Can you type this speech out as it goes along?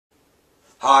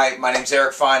Hi, my name's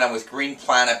Eric Fine. I'm with Green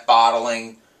Planet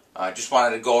Bottling. Just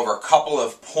wanted to go over a couple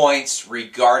of points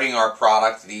regarding our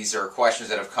product. These are questions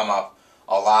that have come up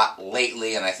a lot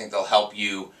lately, and I think they'll help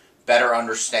you better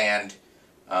understand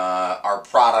our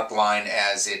product line,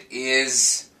 as it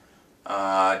is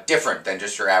different than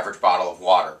just your average bottle of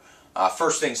water.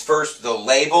 First things first, the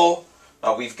label.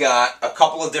 We've got a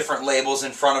couple of different labels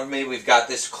in front of me. We've got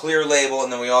this clear label,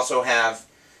 and then we also have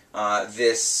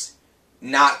this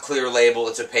not clear label.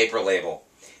 It's a paper label.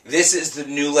 This is the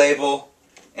new label,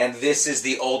 and this is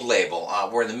the old label.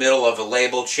 We're in the middle of a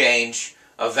label change.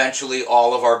 Eventually,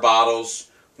 all of our bottles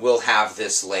will have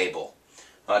this label.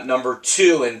 Number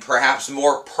two, and perhaps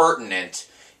more pertinent,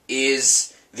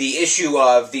 is the issue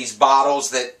of these bottles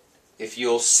that, if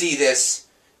you'll see this,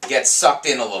 get sucked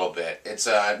in a little bit. It's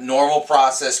a normal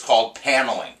process called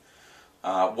paneling.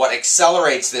 What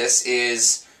accelerates this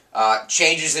is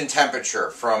changes in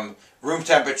temperature from room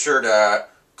temperature to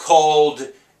cold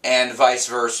and vice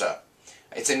versa.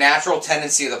 It's a natural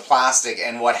tendency of the plastic,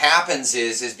 and what happens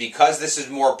is because this is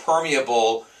more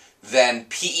permeable than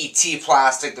PET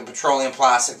plastic, the petroleum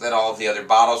plastic that all of the other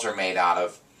bottles are made out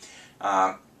of,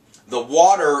 the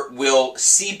water will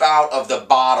seep out of the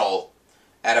bottle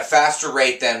at a faster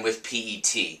rate than with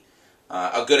PET.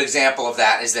 A good example of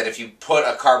that is that if you put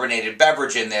a carbonated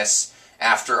beverage in this,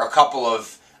 after a couple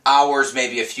of hours,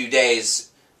 maybe a few days,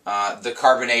 the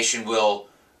carbonation will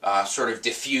sort of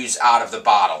diffuse out of the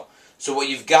bottle. So what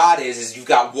you've got is you've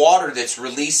got water that's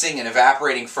releasing and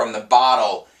evaporating from the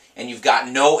bottle, and you've got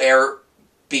no air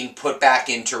being put back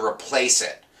in to replace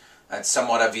it. That's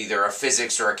somewhat of either a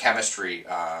physics or a chemistry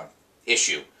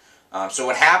issue. So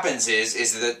what happens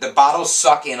is that the bottles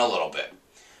suck in a little bit.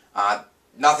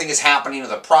 Nothing is happening to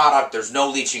the product. There's no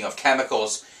leaching of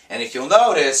chemicals. And if you'll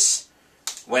notice,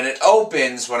 when it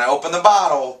opens, when I open the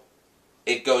bottle,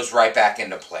 it goes right back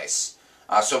into place.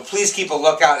 So please keep a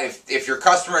lookout. If your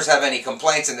customers have any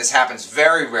complaints, and this happens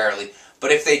very rarely,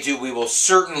 but if they do, we will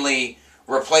certainly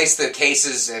replace the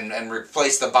cases and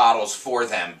replace the bottles for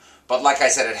them. But like I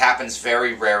said, it happens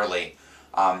very rarely.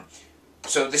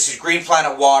 So this is Green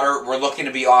Planet Water. We're looking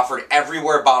to be offered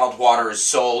everywhere bottled water is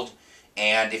sold.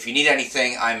 And if you need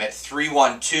anything, I'm at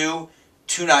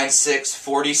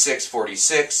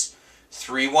 312-296-4646,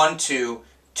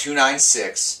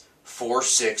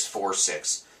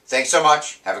 312-296-4646. Thanks so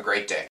much. Have a great day.